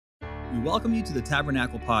We welcome you to the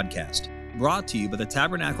Tabernacle Podcast, brought to you by the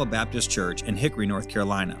Tabernacle Baptist Church in Hickory, North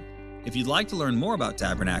Carolina. If you'd like to learn more about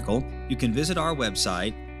Tabernacle, you can visit our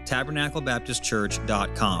website,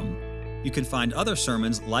 tabernaclebaptistchurch.com. You can find other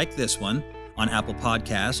sermons like this one on Apple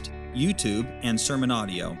Podcast, YouTube, and Sermon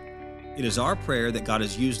Audio. It is our prayer that God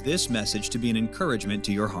has used this message to be an encouragement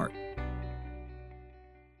to your heart.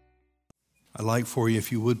 I'd like for you,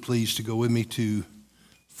 if you would please, to go with me to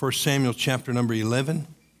 1 Samuel chapter number 11.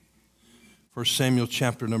 1 Samuel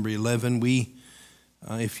chapter number 11.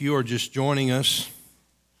 If you are just joining us,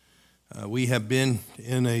 we have been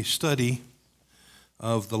in a study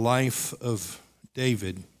of the life of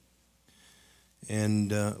David.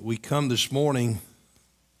 And we come this morning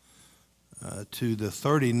to the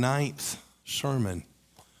 39th sermon,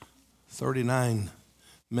 39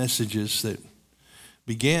 messages that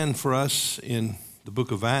began for us in the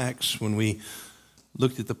book of Acts when we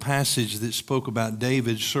looked at the passage that spoke about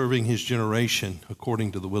David serving his generation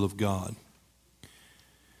according to the will of God.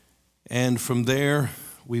 And from there,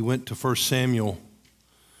 we went to 1 Samuel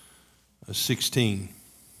 16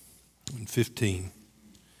 and 15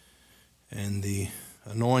 and the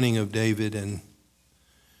anointing of David, and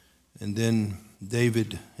then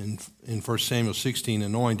David in 1 Samuel 16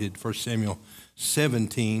 anointed. 1 Samuel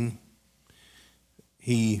 17,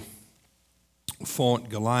 he fought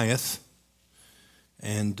Goliath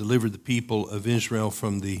and delivered the people of Israel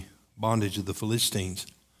from the bondage of the Philistines.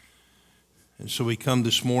 And so we come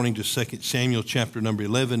this morning to 2 Samuel chapter number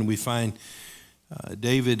 11. We find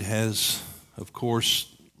David has, of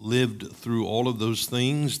course, lived through all of those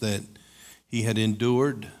things that he had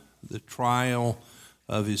endured, the trial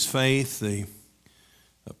of his faith, the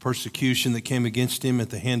persecution that came against him at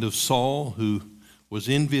the hand of Saul, who was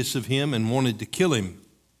envious of him and wanted to kill him,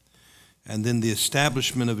 and then the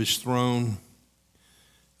establishment of his throne.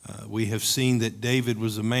 We have seen that David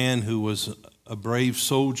was a man who was a brave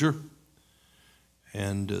soldier,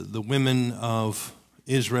 and the women of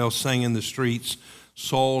Israel sang in the streets,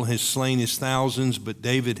 "Saul has slain his thousands, but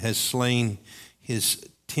David has slain his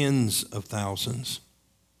tens of thousands."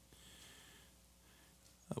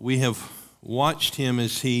 We have watched him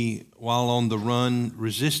as he, while on the run,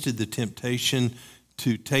 resisted the temptation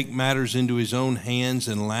to take matters into his own hands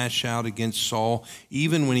and lash out against Saul,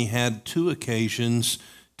 even when he had two occasions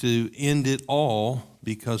to end it all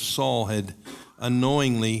because Saul had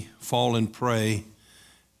unknowingly fallen prey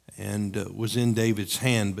and was in David's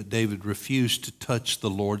hand, but David refused to touch the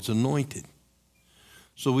Lord's anointed.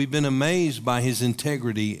 So we've been amazed by his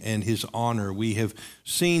integrity and his honor. We have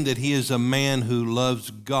seen that he is a man who loves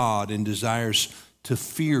God and desires to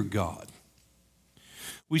fear God.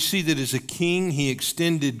 We see that as a king, he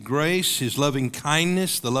extended grace, his loving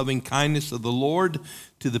kindness, the loving kindness of the Lord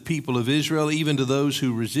to the people of Israel, even to those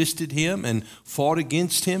who resisted him and fought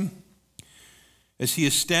against him. As he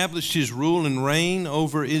established his rule and reign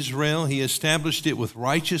over Israel, he established it with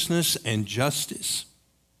righteousness and justice.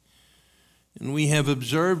 And we have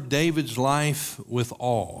observed David's life with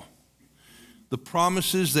awe. The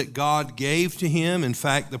promises that God gave to him, in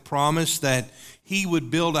fact, the promise that he would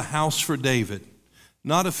build a house for David,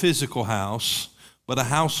 not a physical house, but a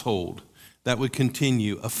household that would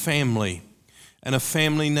continue, a family and a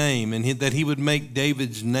family name, and that he would make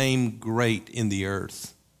David's name great in the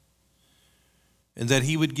earth. And that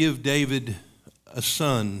he would give David a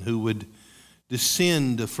son who would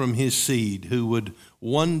descend from his seed, who would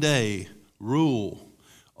one day rule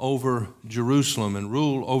over Jerusalem and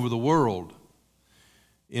rule over the world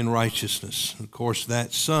in righteousness. Of course,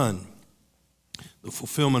 that son, the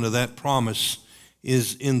fulfillment of that promise,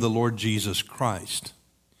 is in the Lord Jesus Christ.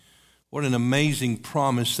 What an amazing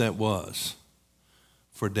promise that was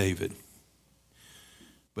for David.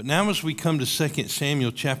 But now as we come to 2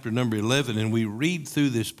 Samuel chapter number 11 and we read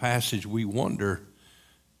through this passage, we wonder,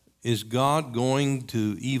 is God going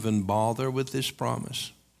to even bother with this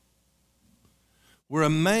promise? We're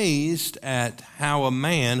amazed at how a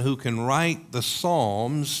man who can write the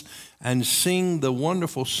Psalms and sing the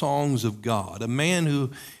wonderful songs of God, a man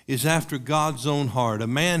who is after God's own heart, a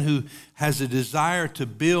man who has a desire to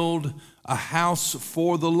build a house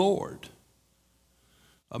for the Lord,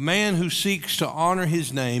 a man who seeks to honor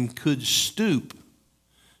his name, could stoop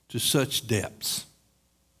to such depths.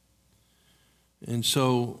 And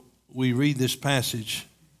so we read this passage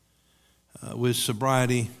with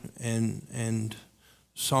sobriety and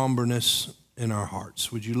somberness in our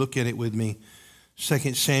hearts. Would you look at it with me?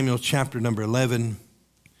 2 Samuel chapter number 11.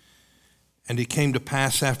 "And it came to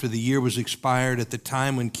pass after the year was expired, at the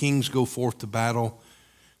time when kings go forth to battle,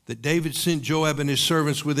 that David sent Joab and his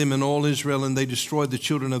servants with him and all Israel, and they destroyed the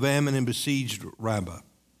children of Ammon and besieged Rabbah.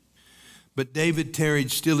 But David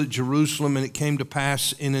tarried still at Jerusalem, and it came to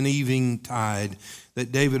pass in an eventide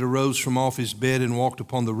that David arose from off his bed and walked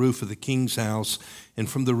upon the roof of the king's house. And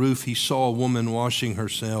from the roof he saw a woman washing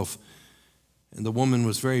herself, and the woman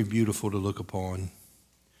was very beautiful to look upon.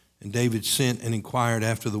 And David sent and inquired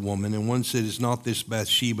after the woman, and one said, Is not this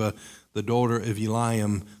Bathsheba, the daughter of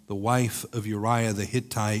Eliam, the wife of Uriah the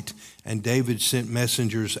Hittite? And David sent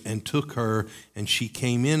messengers and took her, and she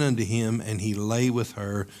came in unto him, and he lay with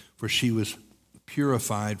her, for she was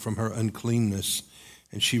purified from her uncleanness.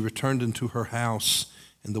 And she returned into her house,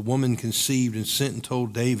 and the woman conceived and sent and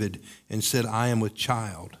told David, and said, I am with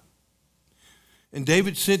child. And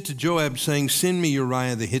David sent to Joab, saying, Send me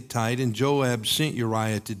Uriah the Hittite. And Joab sent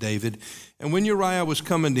Uriah to David. And when Uriah was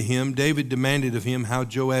coming to him, David demanded of him how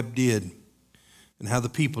Joab did, and how the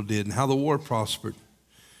people did, and how the war prospered.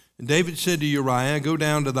 And David said to Uriah, Go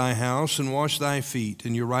down to thy house and wash thy feet.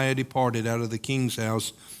 And Uriah departed out of the king's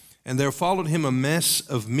house, and there followed him a mess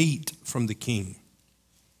of meat from the king.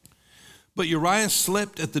 But Uriah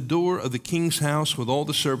slept at the door of the king's house with all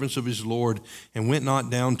the servants of his lord, and went not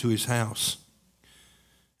down to his house.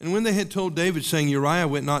 And when they had told David, saying, Uriah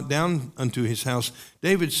went not down unto his house,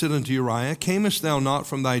 David said unto Uriah, Camest thou not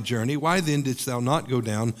from thy journey? Why then didst thou not go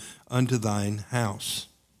down unto thine house?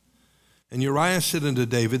 And Uriah said unto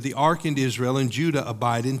David, The ark and Israel and Judah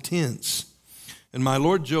abide in tents. And my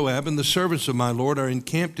lord Joab and the servants of my lord are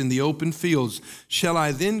encamped in the open fields. Shall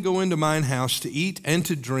I then go into mine house to eat and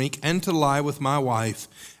to drink and to lie with my wife?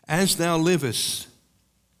 As thou livest,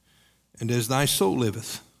 and as thy soul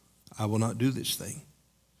liveth, I will not do this thing.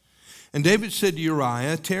 And David said to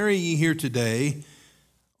Uriah, Tarry ye here today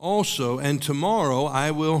also, and tomorrow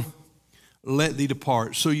I will let thee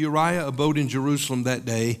depart. So Uriah abode in Jerusalem that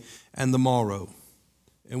day and the morrow.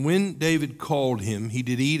 And when David called him, he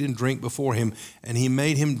did eat and drink before him, and he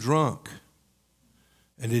made him drunk.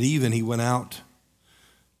 And at even he went out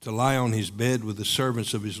to lie on his bed with the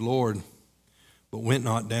servants of his Lord, but went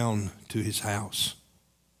not down to his house.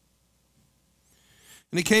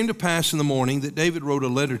 And it came to pass in the morning that David wrote a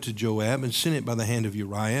letter to Joab and sent it by the hand of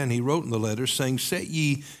Uriah. And he wrote in the letter, saying, Set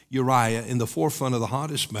ye Uriah in the forefront of the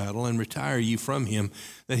hottest battle, and retire ye from him,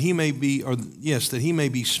 that he may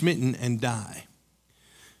be smitten and die.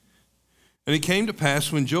 And it came to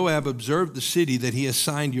pass when Joab observed the city that he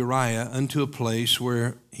assigned Uriah unto a place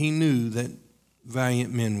where he knew that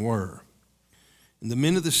valiant men were. And the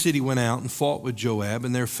men of the city went out and fought with Joab,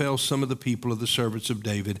 and there fell some of the people of the servants of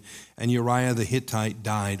David, and Uriah the Hittite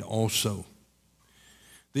died also.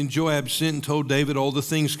 Then Joab sent and told David all the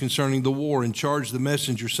things concerning the war, and charged the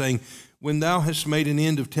messenger, saying, When thou hast made an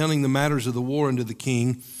end of telling the matters of the war unto the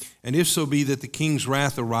king, and if so be that the king's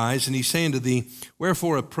wrath arise, and he say unto thee,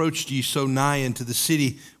 Wherefore approached ye so nigh unto the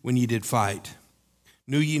city when ye did fight?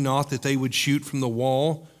 Knew ye not that they would shoot from the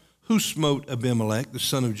wall? Who smote Abimelech, the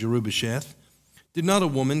son of Jerubbesheth? Did not a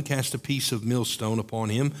woman cast a piece of millstone upon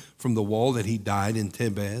him from the wall that he died in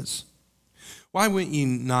Tebez? Why went ye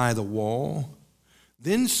nigh the wall?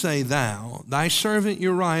 Then say thou, Thy servant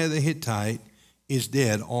Uriah the Hittite is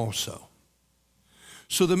dead also.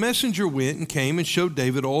 So the messenger went and came and showed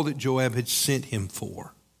David all that Joab had sent him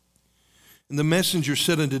for. And the messenger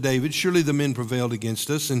said unto David, Surely the men prevailed against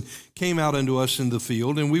us, and came out unto us in the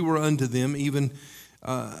field, and we were unto them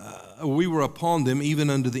we were upon them even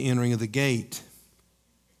unto the entering of the gate.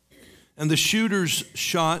 And the shooters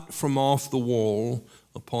shot from off the wall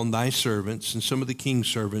upon thy servants, and some of the king's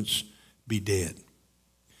servants be dead.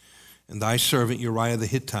 And thy servant Uriah the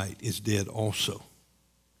Hittite is dead also.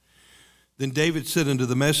 Then David said unto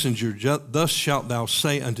the messenger, Thus shalt thou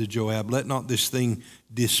say unto Joab, Let not this thing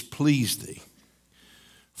displease thee.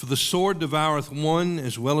 For the sword devoureth one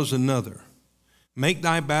as well as another. Make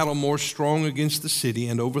thy battle more strong against the city,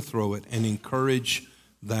 and overthrow it, and encourage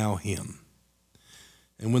thou him.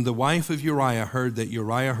 And when the wife of Uriah heard that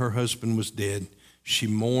Uriah her husband was dead, she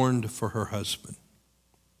mourned for her husband.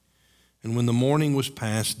 And when the mourning was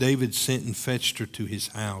past, David sent and fetched her to his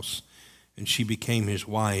house, and she became his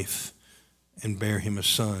wife and bare him a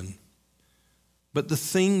son. But the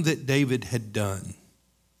thing that David had done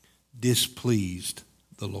displeased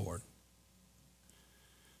the Lord.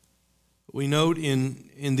 We note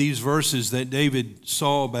in these verses that David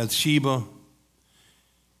saw Bathsheba.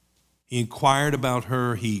 He inquired about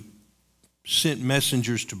her. He sent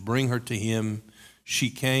messengers to bring her to him. She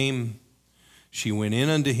came. She went in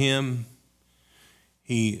unto him.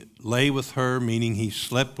 He lay with her, meaning he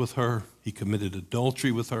slept with her. He committed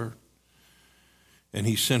adultery with her. And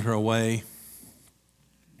he sent her away.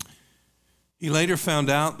 He later found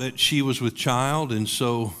out that she was with child, and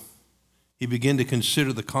so he began to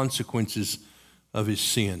consider the consequences of his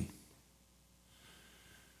sin.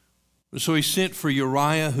 So he sent for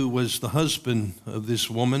Uriah, who was the husband of this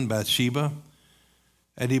woman, Bathsheba,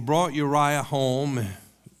 and he brought Uriah home,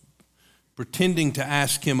 pretending to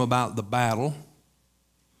ask him about the battle,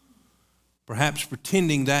 perhaps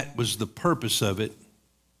pretending that was the purpose of it.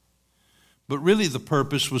 But really the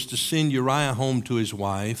purpose was to send Uriah home to his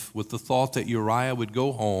wife with the thought that Uriah would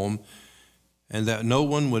go home and that no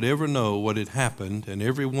one would ever know what had happened, and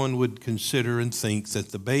everyone would consider and think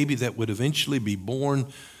that the baby that would eventually be born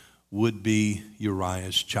would be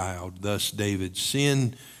Uriah's child. Thus David's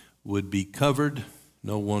sin would be covered.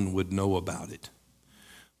 No one would know about it.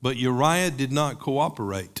 But Uriah did not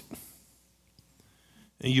cooperate.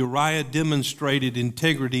 And Uriah demonstrated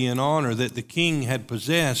integrity and honor that the king had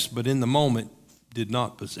possessed, but in the moment did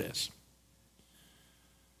not possess.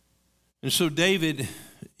 And so David,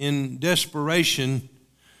 in desperation,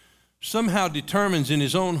 somehow determines in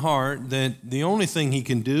his own heart that the only thing he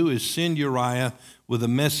can do is send Uriah with a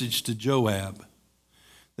message to Joab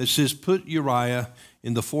that says, put Uriah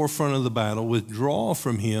in the forefront of the battle, withdraw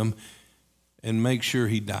from him, and make sure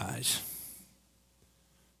he dies.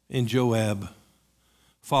 And Joab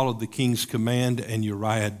followed the king's command, and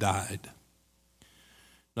Uriah died.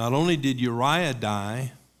 Not only did Uriah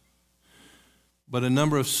die, but a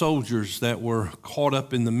number of soldiers that were caught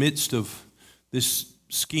up in the midst of this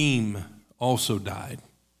scheme also died.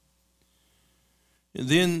 And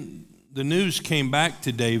then the news came back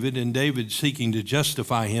to David, and David, seeking to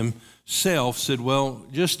justify himself, said, well,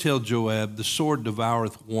 just tell Joab, the sword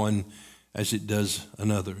devoureth one as it does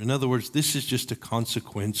another. In other words, this is just a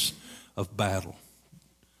consequence of battle.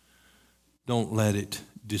 Don't let it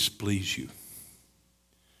displease you.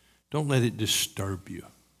 Don't let it disturb you.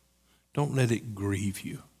 Don't let it grieve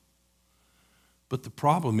you. But the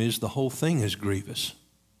problem is the whole thing is grievous.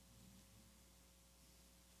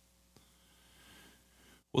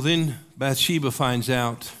 Well, then Bathsheba finds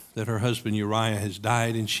out that her husband Uriah has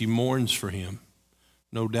died, and she mourns for him.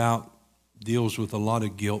 No doubt deals with a lot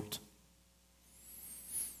of guilt.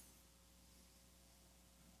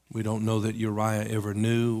 We don't know that Uriah ever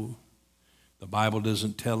knew. The Bible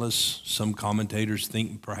doesn't tell us. Some commentators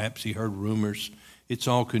think perhaps he heard rumors. It's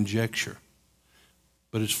all conjecture.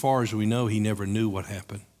 But as far as we know, he never knew what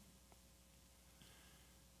happened.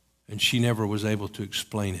 And she never was able to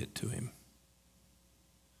explain it to him.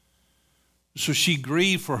 So she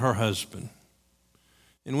grieved for her husband.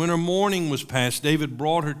 And when her mourning was past, David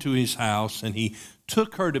brought her to his house, and he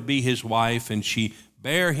took her to be his wife, and she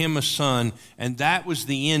bare him a son, and that was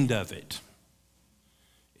the end of it.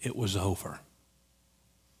 It was over.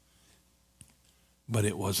 But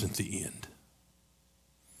it wasn't the end.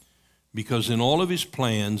 Because in all of his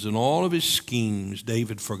plans and all of his schemes,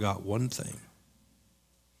 David forgot one thing.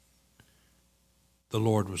 The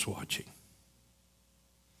Lord was watching.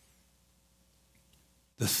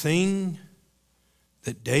 The thing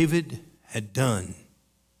that David had done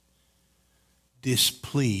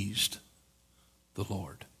displeased the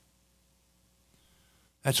Lord.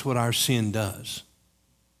 That's what our sin does.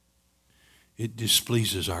 It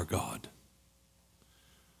displeases our God.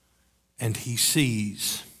 And he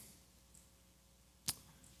sees.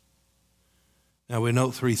 Now we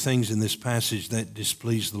note three things in this passage that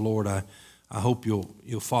displease the Lord. I hope you'll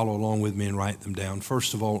follow along with me and write them down.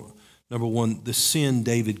 First of all, number one, the sin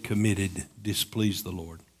David committed displeased the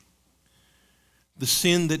Lord. The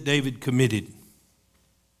sin that David committed.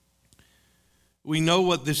 We know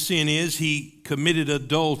what the sin is. He committed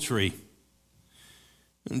adultery.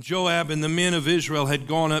 And Joab and the men of Israel had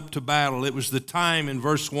gone up to battle. It was the time in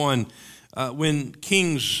verse 1 when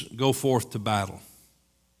kings go forth to battle.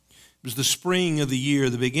 It was the spring of the year,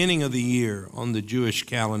 the beginning of the year on the Jewish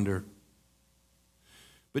calendar.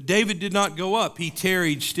 But David did not go up. He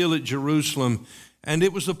tarried still at Jerusalem. And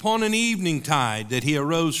it was upon an evening tide that he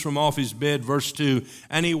arose from off his bed, verse 2,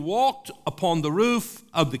 and he walked upon the roof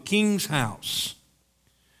of the king's house.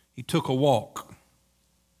 He took a walk.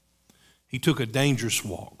 He took a dangerous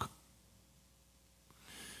walk.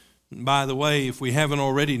 And by the way, if we haven't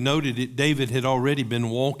already noted it, David had already been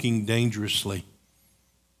walking dangerously.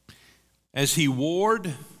 As he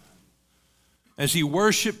warred, as he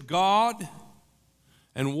worshiped God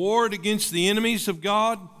and warred against the enemies of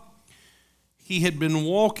God, he had been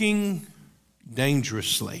walking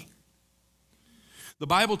dangerously. The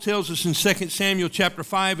Bible tells us in 2 Samuel chapter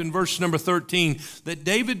 5 and verse number 13 that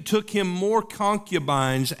David took him more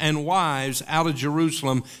concubines and wives out of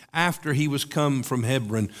Jerusalem after he was come from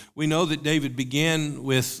Hebron. We know that David began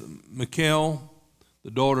with Michal,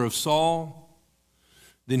 the daughter of Saul.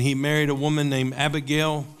 Then he married a woman named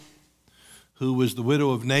Abigail, who was the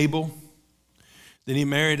widow of Nabal. Then he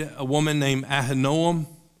married a woman named Ahinoam,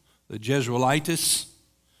 the Jezreelitess.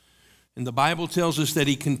 And the Bible tells us that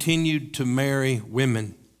he continued to marry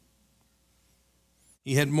women.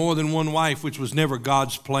 He had more than one wife, which was never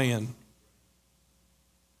God's plan.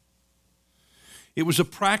 It was a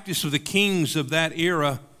practice of the kings of that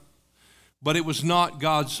era, but it was not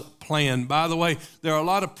God's plan. By the way, there are a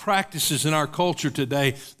lot of practices in our culture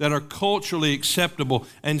today that are culturally acceptable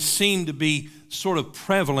and seem to be sort of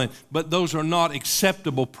prevalent, but those are not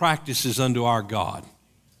acceptable practices unto our God.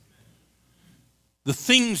 The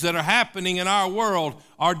things that are happening in our world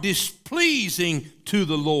are displeasing to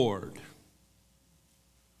the Lord.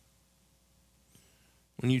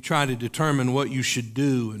 When you try to determine what you should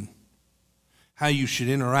do and how you should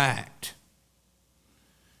interact,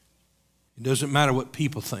 it doesn't matter what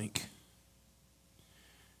people think.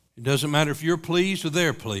 It doesn't matter if you're pleased or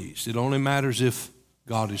they're pleased. It only matters if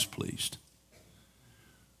God is pleased.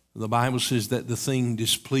 The Bible says that the thing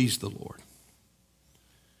displeased the Lord.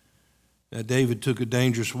 Now, David took a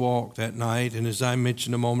dangerous walk that night, and as I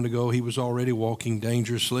mentioned a moment ago, he was already walking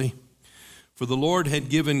dangerously. For the Lord had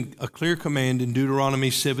given a clear command in Deuteronomy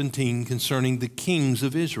 17 concerning the kings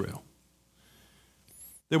of Israel.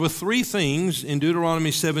 There were three things in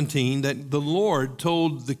Deuteronomy 17 that the Lord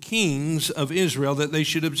told the kings of Israel that they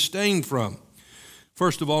should abstain from.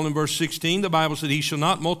 First of all, in verse 16, the Bible said, he shall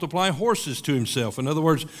not multiply horses to himself. In other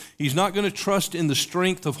words, he's not going to trust in the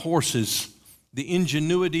strength of horses, the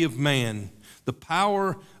ingenuity of man, the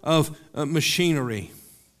power of machinery.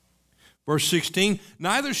 Verse 16,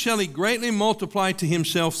 neither shall he greatly multiply to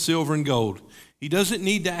himself silver and gold. He doesn't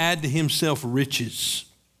need to add to himself riches.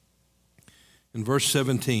 In verse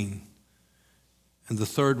 17, and the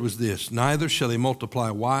third was this, neither shall he multiply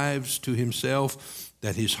wives to himself,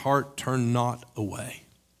 that his heart turn not away.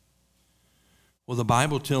 Well, the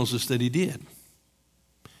Bible tells us that he did,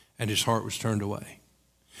 and his heart was turned away.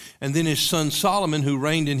 And then his son Solomon, who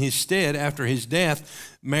reigned in his stead after his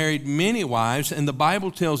death, married many wives, and the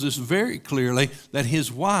Bible tells us very clearly that his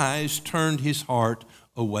wives turned his heart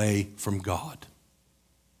away from God.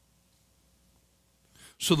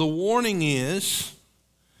 So the warning is,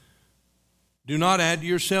 do not add to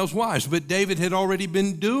yourselves wives. But David had already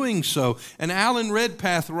been doing so. And Alan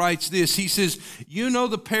Redpath writes this. He says, you know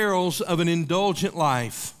the perils of an indulgent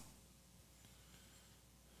life,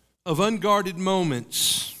 of unguarded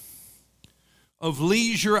moments, of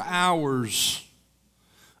leisure hours,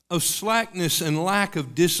 of slackness and lack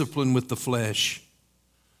of discipline with the flesh.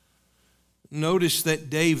 Notice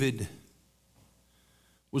that David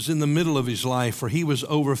was in the middle of his life, for he was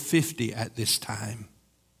over 50 at this time.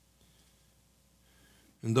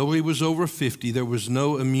 And though he was over 50, there was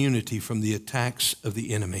no immunity from the attacks of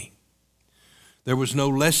the enemy. There was no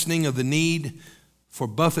lessening of the need for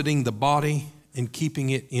buffeting the body and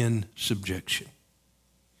keeping it in subjection.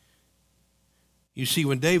 You see,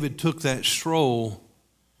 when David took that stroll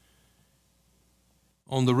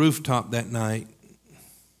on the rooftop that night,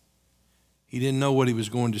 he didn't know what he was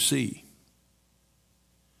going to see.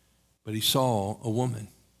 But he saw a woman.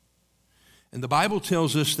 And the Bible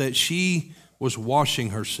tells us that she was washing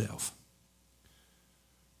herself.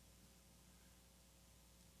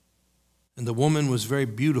 And the woman was very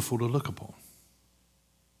beautiful to look upon.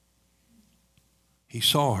 He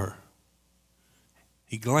saw her.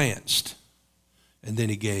 He glanced, and then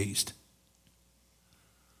he gazed.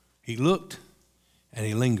 He looked, and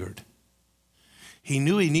he lingered. He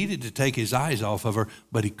knew he needed to take his eyes off of her,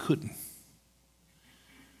 but he couldn't.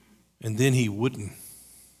 And then he wouldn't.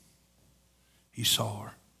 He saw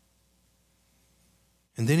her.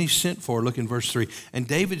 And then he sent for her. Look in verse 3. And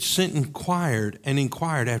David sent and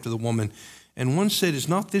inquired after the woman. And one said, is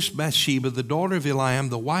not this Bathsheba, the daughter of Eliam,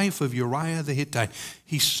 the wife of Uriah the Hittite?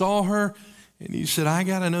 He saw her, and he said, I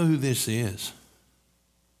got to know who this is.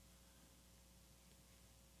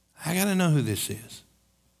 I got to know who this is.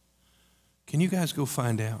 Can you guys go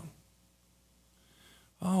find out?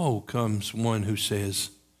 Oh, comes one who says,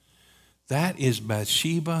 that is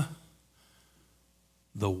Bathsheba,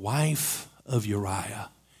 the wife of Uriah.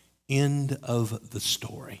 End of the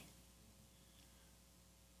story.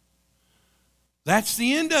 That's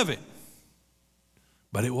the end of it.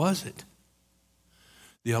 But it wasn't.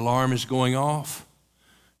 The alarm is going off.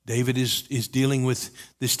 David is dealing with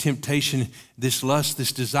this temptation, this lust,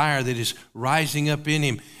 this desire that is rising up in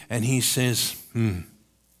him. And he says,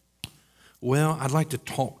 well, I'd like to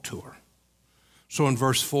talk to her. So in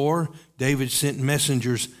verse 4, David sent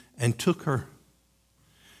messengers and took her.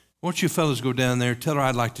 Why don't you fellas go down there, tell her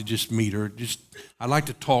I'd like to just meet her. I'd like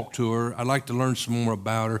to talk to her. I'd like to learn some more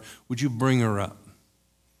about her. Would you bring her up?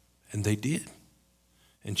 And they did.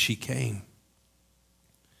 And she came.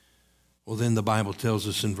 Well, then the Bible tells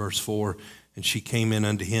us in verse 4, and she came in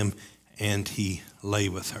unto him, and he lay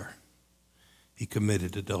with her. he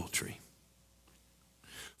committed adultery.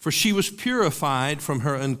 For she was purified from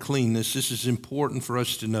her uncleanness. This is important for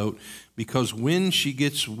us to note, because when she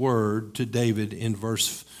gets word to David in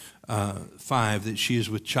verse 5 that she is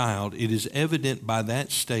with child, it is evident by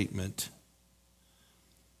that statement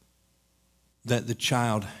that the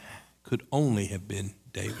child could only have been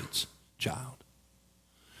David's child.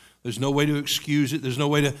 There's no way to excuse it. There's no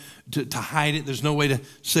way to hide it. There's no way to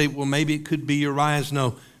say, well, maybe it could be Uriah's.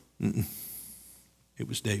 No, it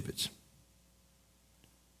was David's.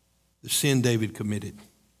 The sin David committed.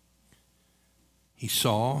 He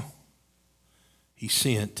saw, he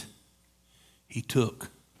sent, he took,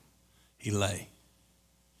 he lay.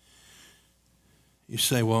 You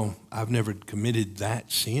say, well, I've never committed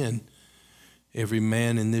that sin. Every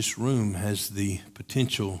man in this room has the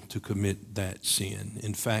potential to commit that sin.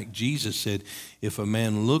 In fact, Jesus said, if a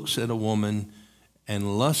man looks at a woman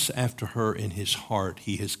and lusts after her in his heart,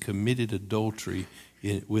 he has committed adultery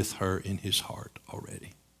with her in his heart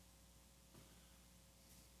already.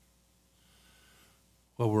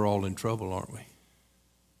 Well, we're all in trouble, aren't we?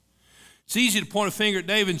 It's easy to point a finger at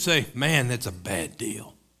David and say, man, that's a bad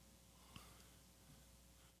deal.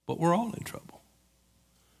 But we're all in trouble,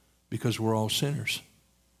 because we're all sinners.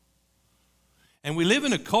 And we live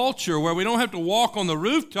in a culture where we don't have to walk on the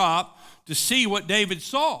rooftop to see what David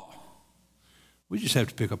saw. We just have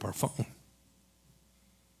to pick up our phone.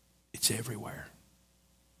 It's everywhere.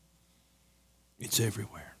 It's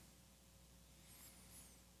everywhere.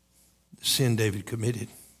 The sin David committed.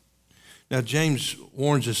 Now, James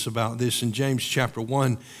warns us about this in James chapter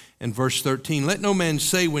 1 and verse 13. Let no man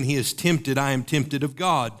say when he is tempted, I am tempted of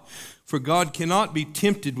God. For God cannot be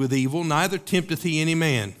tempted with evil, neither tempteth he any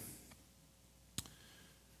man.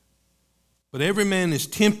 But every man is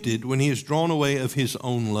tempted when he is drawn away of his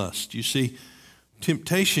own lust. You see,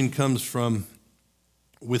 temptation comes from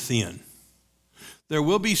within. There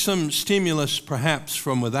will be some stimulus perhaps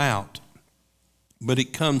from without, but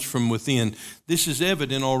it comes from within. This is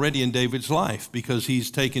evident already in David's life, because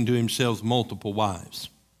he's taken to himself multiple wives.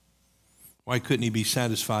 Why couldn't he be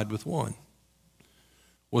satisfied with one?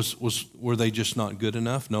 Were they just not good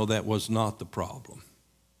enough? No, that was not the problem.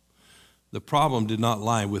 The problem did not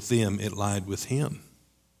lie with them, it lied with him.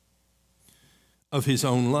 Of his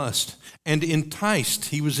own lust. And enticed.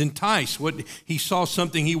 He was enticed. He saw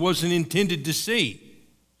something he wasn't intended to see.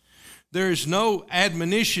 There is no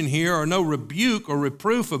admonition here or no rebuke or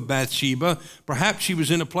reproof of Bathsheba. Perhaps she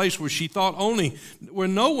was in a place where she thought only, where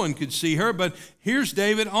no one could see her. But here's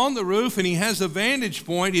David on the roof, and he has a vantage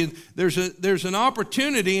point. There's an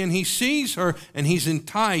opportunity, and he sees her, and he's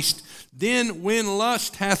enticed. Then when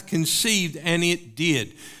lust hath conceived, and it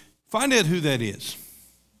did. Find out who that is.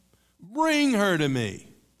 Bring her to me.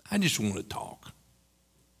 I just want to talk.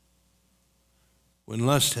 When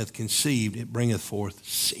lust hath conceived, it bringeth forth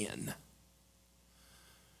sin.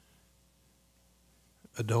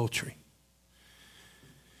 Adultery.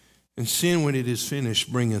 And sin, when it is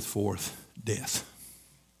finished, bringeth forth death.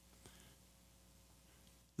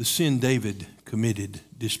 The sin David committed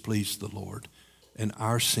displeased the Lord, and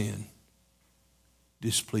our sin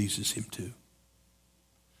displeases him too.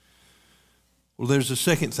 Well, there's a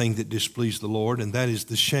second thing that displeased the Lord, and that is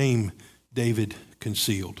the shame David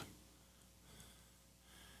concealed.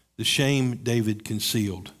 The shame David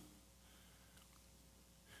concealed.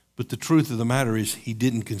 But the truth of the matter is, he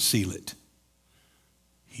didn't conceal it.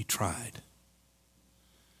 He tried.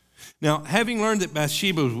 Now, having learned that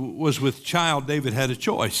Bathsheba was with child, David had a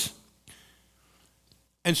choice.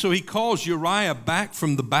 And so he calls Uriah back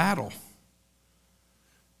from the battle.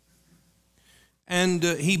 And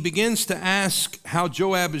he begins to ask how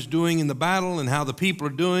Joab is doing in the battle and how the people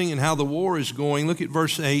are doing and how the war is going. Look at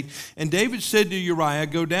verse 8. And David said to Uriah,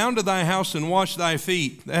 go down to thy house and wash thy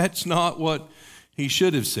feet. That's not what he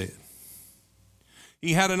should have said.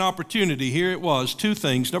 He had an opportunity. Here it was, two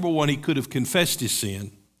things. Number one, he could have confessed his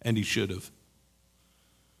sin, and he should have.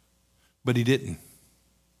 But he didn't.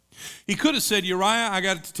 He could have said, Uriah, I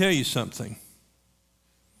got to tell you something.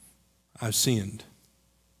 I've sinned.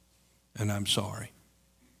 And I'm sorry.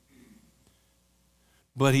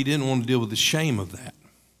 But he didn't want to deal with the shame of that.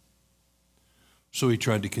 So he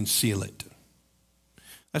tried to conceal it.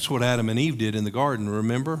 That's what Adam and Eve did in the garden,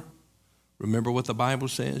 remember? Remember what the Bible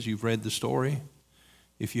says? You've read the story.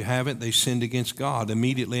 If you haven't, they sinned against God.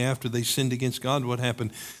 Immediately after they sinned against God, what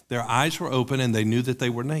happened? Their eyes were open and they knew that they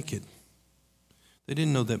were naked. They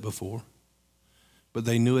didn't know that before. But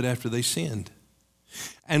they knew it after they sinned.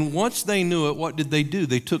 And once they knew it, what did they do?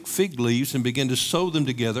 They took fig leaves and began to sew them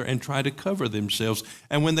together and try to cover themselves.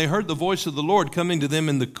 And when they heard the voice of the Lord coming to them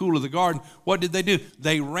in the cool of the garden, what did they do?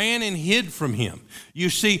 They ran and hid from him. You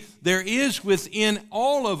see, there is within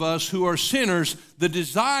all of us who are sinners the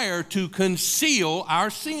desire to conceal our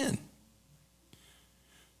sin.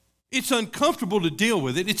 It's uncomfortable to deal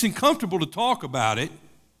with it. It's uncomfortable to talk about it.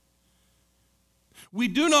 We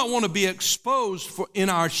do not want to be exposed in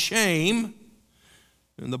our shame.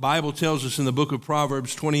 And the Bible tells us in the book of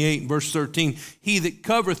Proverbs 28 verse 13, he that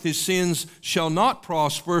covereth his sins shall not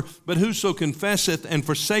prosper, but whoso confesseth and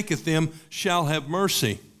forsaketh them shall have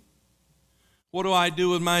mercy. What do I do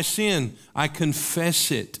with my sin? I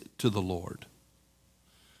confess it to the Lord.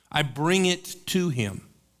 I bring it to him.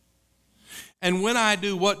 And when I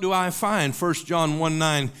do, what do I find? 1 John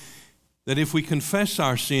 1:9, that if we confess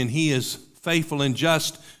our sin, he is faithful and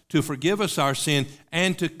just to forgive us our sin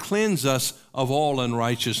and to cleanse us of all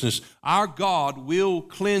unrighteousness. Our God will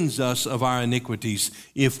cleanse us of our iniquities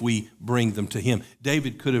if we bring them to him.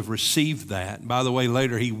 David could have received that. By the way,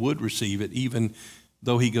 later he would receive it, even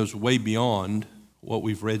though he goes way beyond what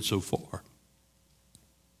we've read so far.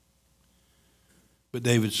 But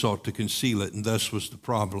David sought to conceal it, and thus was the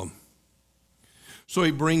problem. So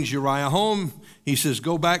he brings Uriah home. He says,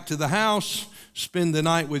 go back to the house, spend the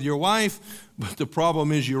night with your wife. But the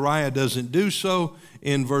problem is Uriah doesn't do so.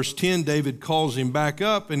 In verse 10, David calls him back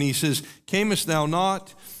up and he says, camest thou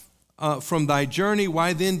not from thy journey?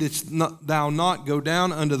 Why then didst thou not go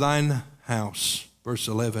down unto thine house? Verse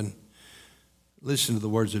 11, listen to the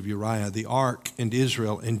words of Uriah. The ark and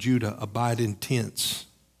Israel and Judah abide in tents.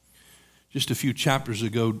 Just a few chapters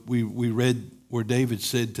ago, we read where David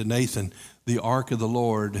said to Nathan, the ark of the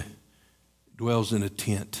Lord dwells in a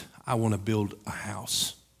tent. I want to build a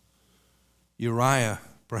house. Uriah,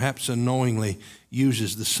 perhaps unknowingly,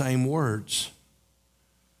 uses the same words.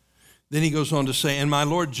 Then he goes on to say, and my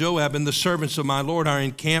lord Joab and the servants of my lord are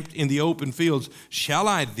encamped in the open fields. Shall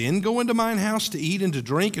I then go into mine house to eat and to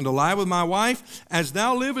drink and to lie with my wife? As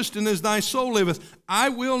thou livest and as thy soul liveth, I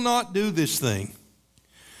will not do this thing.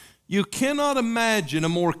 You cannot imagine a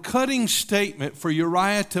more cutting statement for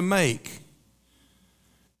Uriah to make.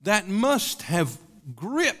 That must have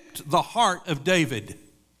gripped the heart of David.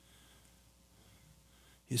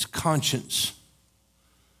 His conscience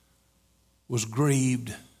was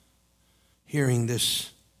grieved hearing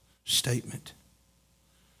this statement.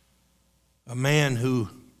 A man who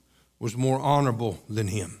was more honorable than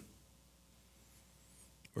him.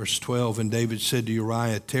 Verse 12, and David said to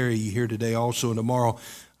Uriah, tarry ye here today also, and tomorrow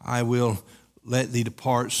I will let thee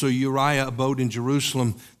depart. So Uriah abode in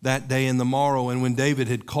Jerusalem that day and the morrow. And when David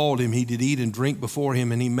had called him, he did eat and drink before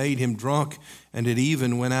him, and he made him drunk, and at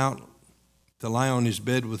even went out to lie on his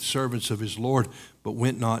bed with servants of his Lord, but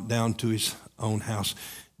went not down to his own house.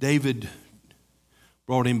 David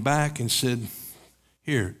brought him back and said,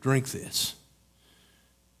 here, drink this.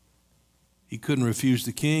 He couldn't refuse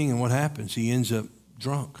the king, and what happens? He ends up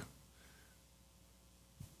drunk.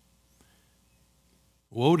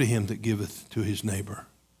 Woe to him that giveth to his neighbor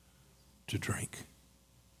to drink.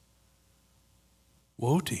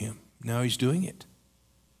 Woe to him. Now he's doing it.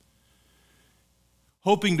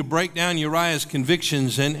 Hoping to break down Uriah's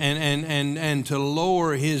convictions and to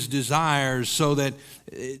lower his desires so that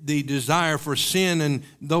the desire for sin, and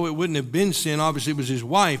though it wouldn't have been sin, obviously it was his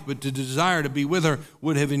wife, but the desire to be with her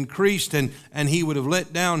would have increased, and he would have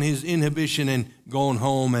let down his inhibition and gone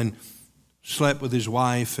home and slept with his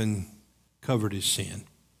wife and covered his sin.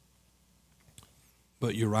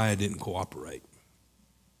 But Uriah didn't cooperate.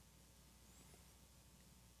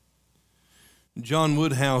 John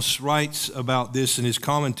Woodhouse writes about this in his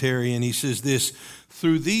commentary, and he says this,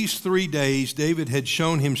 through these 3 days, David had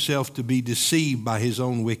shown himself to be deceived by his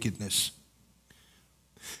own wickedness.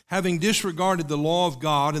 Having disregarded the law of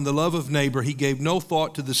God and the love of neighbor, he gave no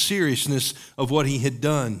thought to the seriousness of what he had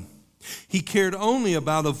done. He cared only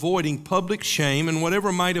about avoiding public shame and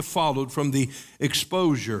whatever might have followed from the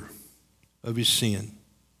exposure of his sin.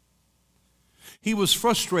 He was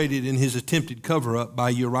frustrated in his attempted cover-up by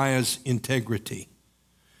Uriah's integrity.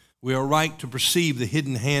 We are right to perceive the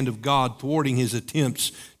hidden hand of God thwarting his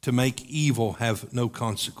attempts to make evil have no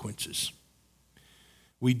consequences.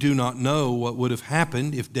 We do not know what would have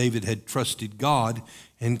happened if David had trusted God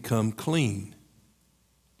and come clean,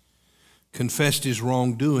 confessed his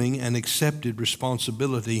wrongdoing, and accepted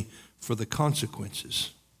responsibility for the consequences.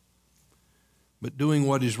 But doing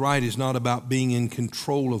what is right is not about being in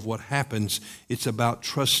control of what happens. It's about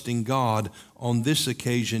trusting God. On this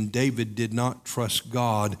occasion, David did not trust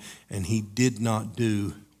God, and he did not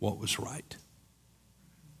do what was right.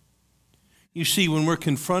 You see, when we're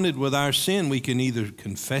confronted with our sin, we can either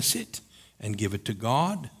confess it and give it to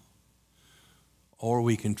God, or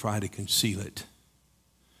we can try to conceal it.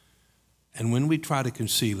 And when we try to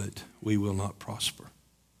conceal it, we will not prosper.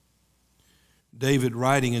 David,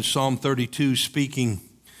 writing in Psalm 32, speaking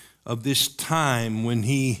of this time when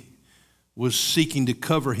he was seeking to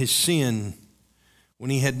cover his sin, when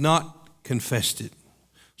he had not confessed it.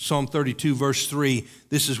 Psalm 32, verse 3,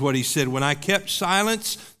 this is what he said, "When I kept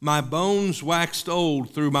silence, my bones waxed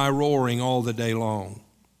old through my roaring all the day long."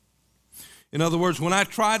 In other words, when I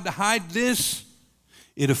tried to hide this,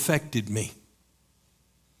 it affected me.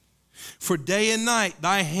 "For day and night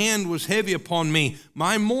thy hand was heavy upon me.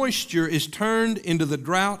 My moisture is turned into the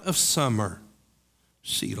drought of summer."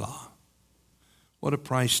 Selah. What a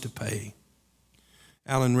price to pay.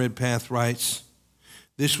 Alan Redpath writes,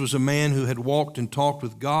 "This was a man who had walked and talked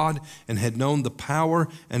with God and had known the power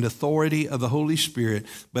and authority of the Holy Spirit.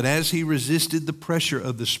 But as he resisted the pressure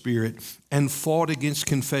of the Spirit and fought against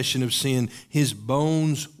confession of sin, his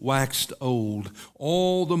bones waxed old.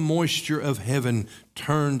 All the moisture of heaven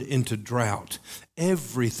turned into drought.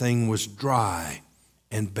 Everything was dry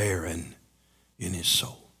and barren in his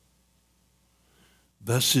soul."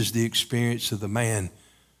 Thus is the experience of the man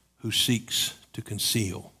who seeks to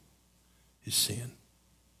conceal his sin.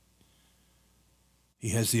 He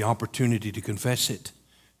has the opportunity to confess it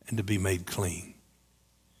and to be made clean.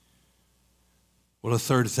 Well, a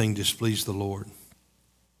third thing displeased the Lord.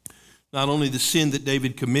 Not only the sin that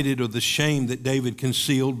David committed or the shame that David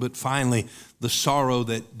concealed, but finally the sorrow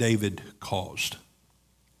that David caused.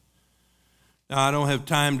 Now, I don't have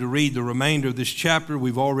time to read the remainder of this chapter.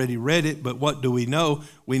 We've already read it, but what do we know?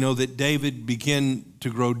 We know that David began to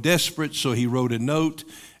grow desperate, so he wrote a note,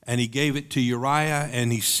 and he gave it to Uriah,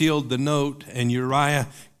 and he sealed the note, and Uriah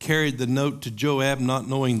carried the note to Joab, not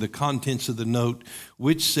knowing the contents of the note,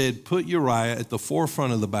 which said, "Put Uriah at the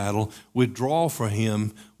forefront of the battle, withdraw from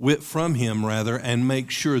him, and make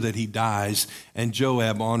sure that he dies." And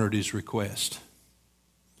Joab honored his request.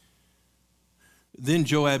 Then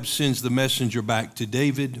Joab sends the messenger back to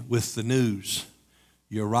David with the news: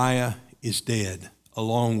 Uriah is dead,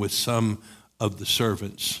 along with some of the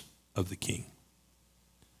servants of the king.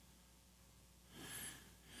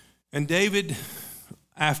 And David,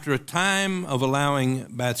 after a time of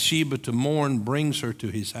allowing Bathsheba to mourn, brings her to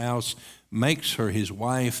his house, makes her his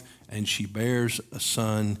wife, and she bears a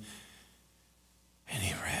son. And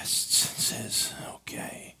he rests and says,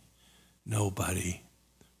 okay, nobody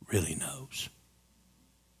really knows.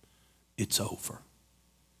 It's over.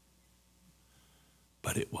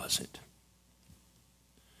 But it wasn't.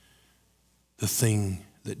 The thing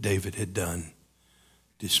that David had done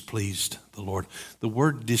displeased the Lord. The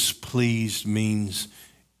word displeased means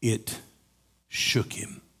it shook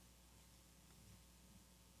him.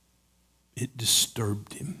 It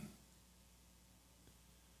disturbed him.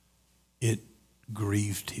 It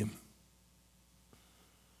grieved him.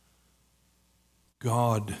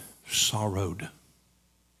 God sorrowed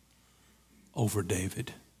over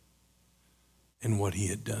David and what he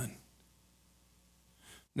had done.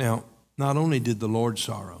 Now, not only did the Lord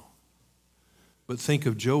sorrow, but think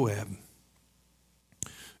of Joab.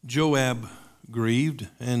 Joab grieved,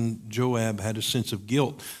 and Joab had a sense of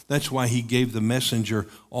guilt. That's why he gave the messenger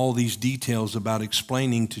all these details about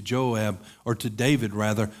explaining to Joab, or to David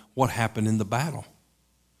rather, what happened in the battle.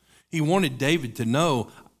 He wanted David to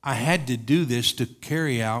know, I had to do this to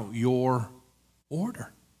carry out your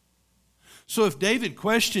order. So if David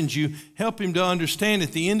questions you, help him to understand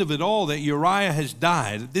at the end of it all that Uriah has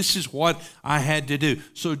died. This is what I had to do.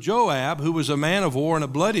 So Joab, who was a man of war and a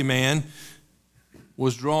bloody man,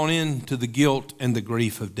 was drawn into the guilt and the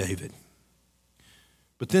grief of David.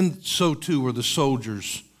 But then so too were the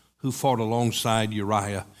soldiers who fought alongside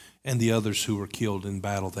Uriah and the others who were killed in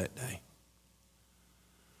battle that day.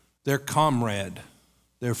 Their comrade,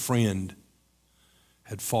 their friend,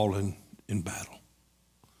 had fallen in battle.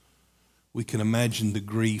 We can imagine the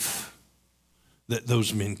grief that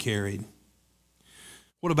those men carried.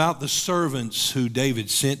 What about the servants who David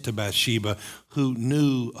sent to Bathsheba, who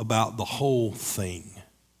knew about the whole thing?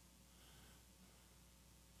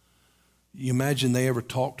 You imagine they ever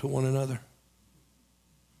talked to one another?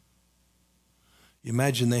 You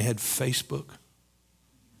imagine they had Facebook?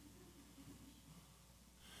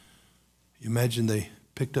 You imagine they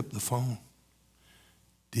picked up the phone?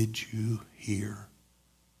 Did you hear?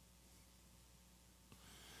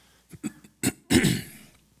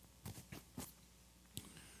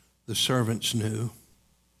 The servants knew.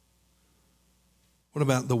 What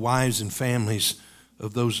about the wives and families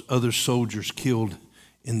of those other soldiers killed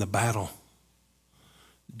in the battle?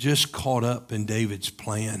 Just caught up in David's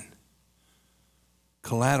plan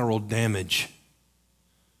collateral damage.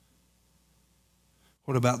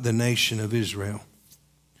 What about the nation of Israel?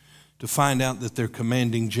 To find out that their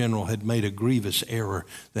commanding general had made a grievous error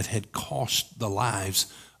that had cost the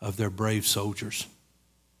lives of their brave soldiers.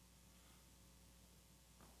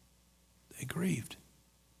 They grieved.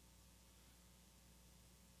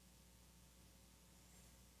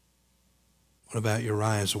 What about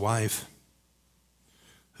Uriah's wife,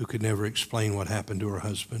 who could never explain what happened to her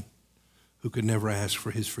husband, who could never ask for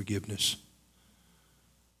his forgiveness,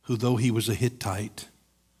 who, though he was a Hittite,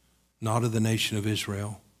 not of the nation of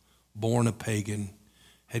Israel, born a pagan,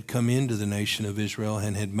 had come into the nation of Israel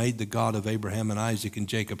and had made the God of Abraham and Isaac and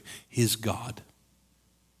Jacob his God?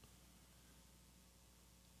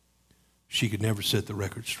 She could never set the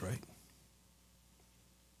record straight.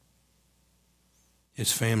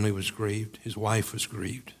 His family was grieved. His wife was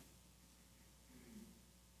grieved.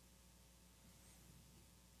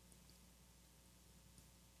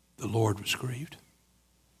 The Lord was grieved.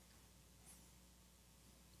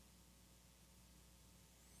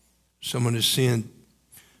 Someone has sinned.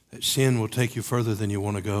 That sin will take you further than you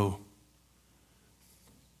want to go.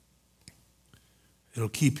 It'll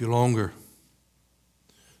keep you longer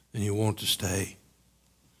than you want to stay.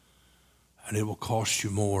 And it will cost you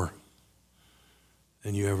more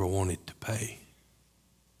than you ever wanted to pay.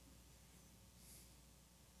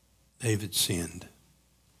 David sinned,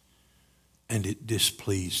 and it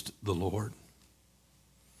displeased the Lord.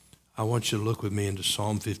 I want you to look with me into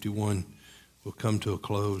Psalm 51. We'll come to a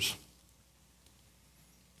close.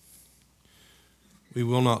 We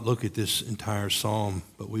will not look at this entire psalm,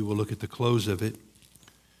 but we will look at the close of it.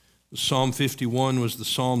 Psalm 51 was the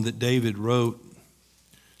psalm that David wrote,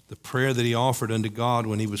 the prayer that he offered unto God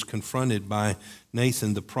when he was confronted by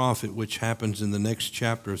Nathan the prophet, which happens in the next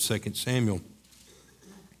chapter of 2 Samuel.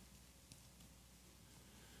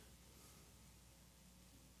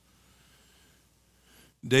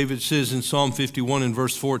 David says in Psalm 51 in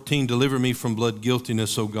verse 14, "Deliver me from blood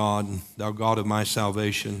guiltiness, O God, thou God of my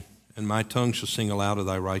salvation, and my tongue shall sing aloud of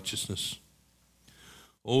thy righteousness.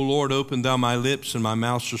 O Lord, open thou my lips, and my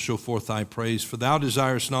mouth shall show forth thy praise. For thou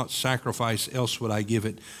desirest not sacrifice, else would I give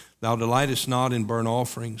it. Thou delightest not in burnt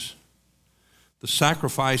offerings. The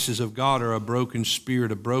sacrifices of God are a broken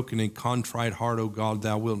spirit, a broken and contrite heart, O God,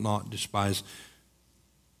 thou wilt not despise.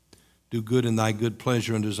 Do good in thy good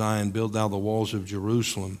pleasure unto Zion. Build thou the walls of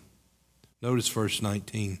Jerusalem." Notice verse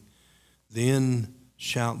 19. "Then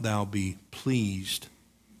shalt thou be pleased."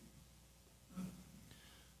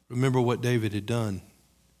 Remember what David had done.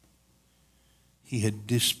 He had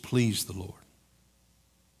displeased the Lord.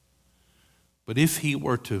 But if he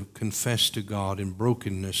were to confess to God in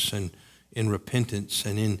brokenness and in repentance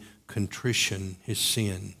and in contrition his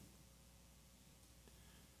sin,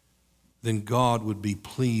 then God would be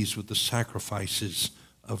pleased with the sacrifices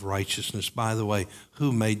of righteousness. By the way,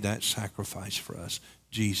 who made that sacrifice for us?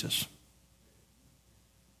 Jesus.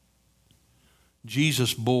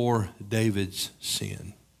 Jesus bore David's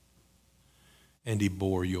sin, and he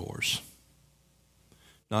bore yours.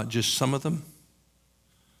 Not just some of them,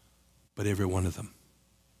 but every one of them.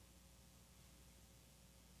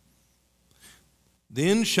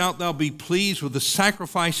 "Then shalt thou be pleased with the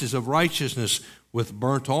sacrifices of righteousness, with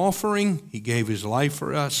burnt offering," he gave his life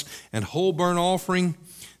for us, "and whole burnt offering.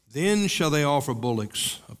 Then shall they offer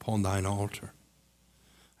bullocks upon thine altar."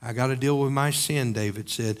 I got to deal with my sin, David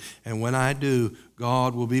said, and when I do,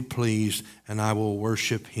 God will be pleased, and I will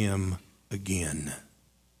worship him again.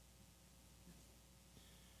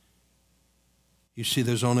 You see,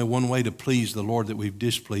 there's only one way to please the Lord that we've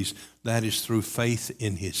displeased. That is through faith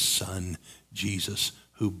in his Son, Jesus,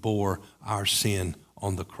 who bore our sin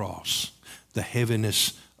on the cross. The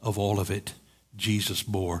heaviness of all of it, Jesus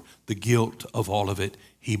bore. The guilt of all of it,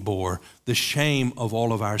 he bore. The shame of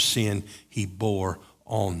all of our sin, he bore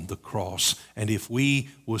on the cross. And if we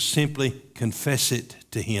will simply confess it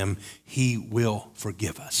to him, he will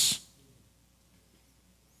forgive us.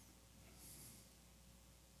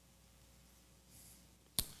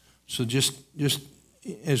 So just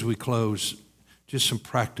as we close, just some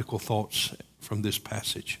practical thoughts from this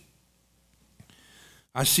passage.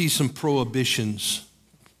 I see some prohibitions,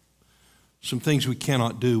 some things we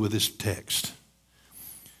cannot do with this text.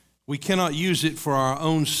 We cannot use it for our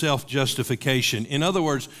own self-justification. In other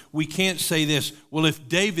words, we can't say this, well, if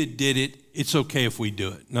David did it, it's okay if we do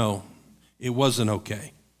it. No, it wasn't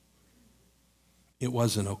okay. It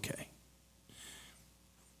wasn't okay.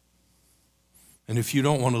 And if you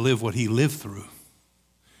don't want to live what he lived through,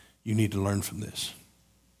 you need to learn from this.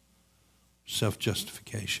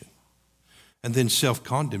 Self-justification. And then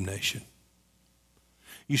self-condemnation.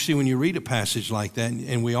 You see, when you read a passage like that,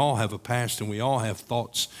 and we all have a past and we all have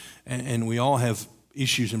thoughts and we all have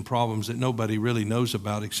issues and problems that nobody really knows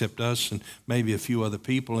about except us and maybe a few other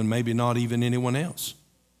people and maybe not even anyone else.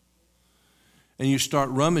 And you start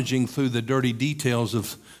rummaging through the dirty details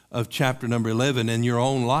of chapter number 11 in your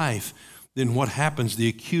own life, then what happens? The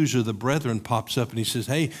accuser of the brethren pops up and he says,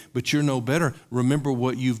 hey, but you're no better. Remember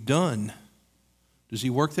what you've done. Does he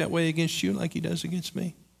work that way against you like he does against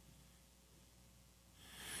me?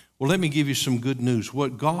 Well, let me give you some good news.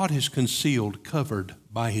 What God has concealed, covered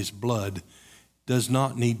by his blood, does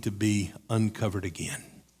not need to be uncovered again.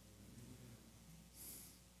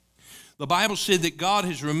 The Bible said that God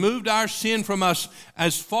has removed our sin from us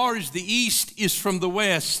as far as the east is from the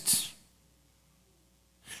west.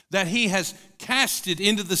 That he has cast it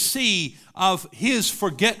into the sea of his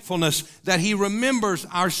forgetfulness, that he remembers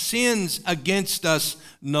our sins against us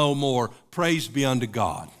no more. Praise be unto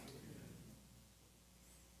God.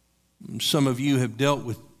 Some of you have dealt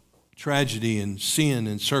with tragedy and sin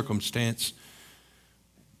and circumstance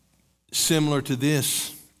similar to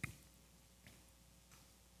this.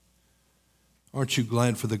 Aren't you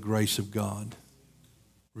glad for the grace of God?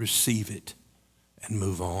 Receive it and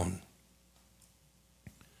move on.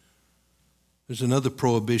 There's another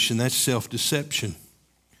prohibition, that's self-deception.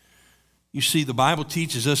 You see, the Bible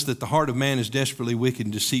teaches us that the heart of man is desperately wicked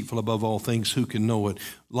and deceitful above all things. Who can know it?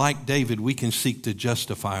 Like David, we can seek to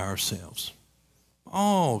justify ourselves.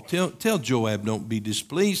 Oh, tell Joab, don't be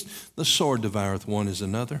displeased. The sword devoureth one as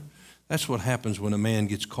another. That's what happens when a man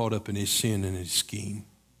gets caught up in his sin and his scheme.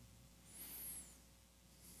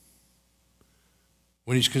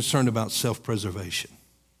 When he's concerned about self-preservation.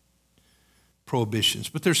 Prohibitions.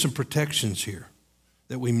 But there's some protections here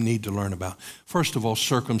that we need to learn about. First of all,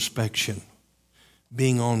 circumspection,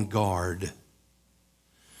 being on guard.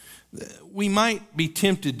 We might be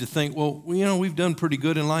tempted to think, well, we've done pretty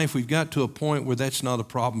good in life. We've got to a point where that's not a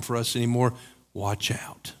problem for us anymore. Watch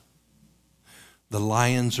out. The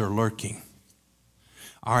lions are lurking.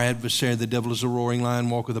 Our adversary, the devil, is a roaring lion,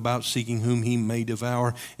 walketh about, seeking whom he may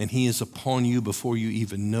devour, and he is upon you before you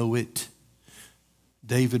even know it.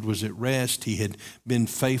 David was at rest. He had been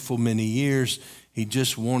faithful many years. He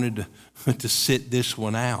just wanted to sit this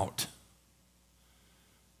one out.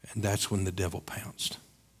 And that's when the devil pounced.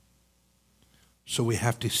 So we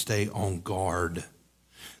have to stay on guard.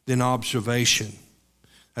 Then observation.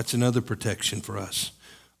 That's another protection for us.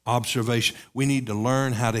 Observation. We need to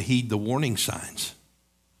learn how to heed the warning signs.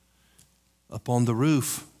 Up on the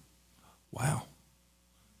roof. Wow.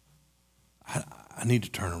 I need to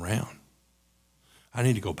turn around. I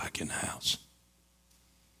need to go back in the house.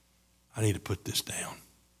 I need to put this down.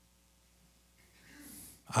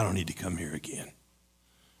 I don't need to come here again.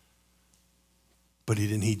 But he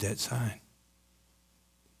didn't heed that sign.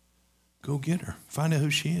 Go get her. Find out who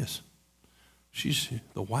she is. She's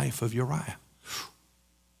the wife of Uriah.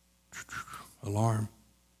 Alarm,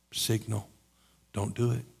 signal. Don't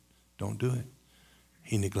do it. Don't do it.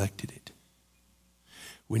 He neglected it.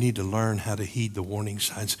 We need to learn how to heed the warning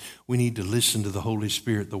signs. We need to listen to the Holy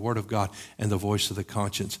Spirit, the Word of God, and the voice of the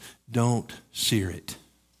conscience. Don't sear it.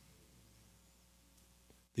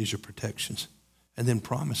 These are protections. And then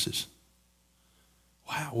promises.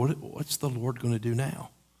 Wow, what's the Lord going to do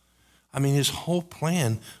now? I mean, his whole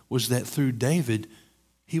plan was that through David,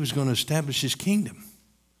 he was going to establish his kingdom.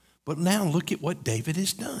 But now look at what David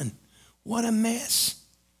has done. What a mess.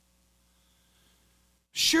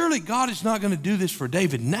 Surely God is not going to do this for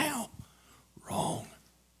David now. Wrong.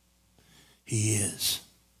 He is.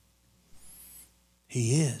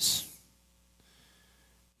 He is.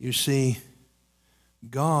 You see,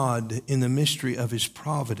 God, in the mystery of his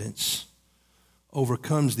providence,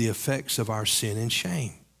 overcomes the effects of our sin and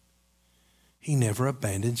shame. He never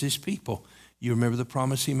abandons his people. You remember the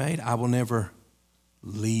promise he made? I will never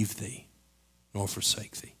leave thee nor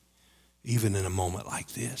forsake thee, even in a moment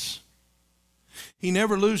like this. He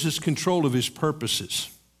never loses control of his purposes.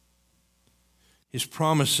 His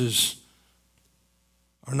promises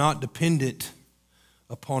are not dependent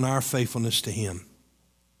upon our faithfulness to him,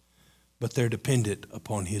 but they're dependent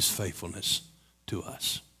upon his faithfulness to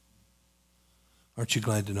us. Aren't you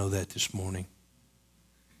glad to know that this morning?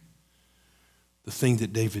 The thing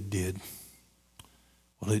that David did,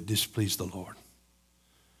 well, it displeased the Lord.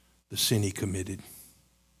 The sin he committed,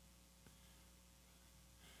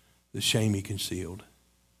 the shame he concealed,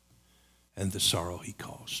 and the sorrow he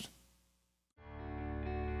caused.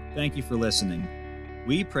 Thank you for listening.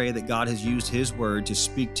 We pray that God has used his word to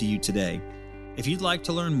speak to you today. If you'd like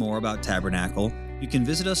to learn more about Tabernacle, you can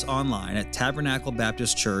visit us online at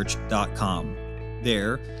tabernaclebaptistchurch.com.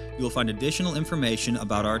 There, you'll find additional information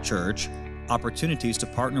about our church, opportunities to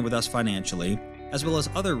partner with us financially, as well as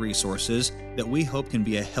other resources that we hope can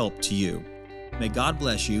be a help to you. May God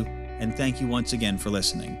bless you, and thank you once again for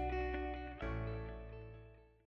listening.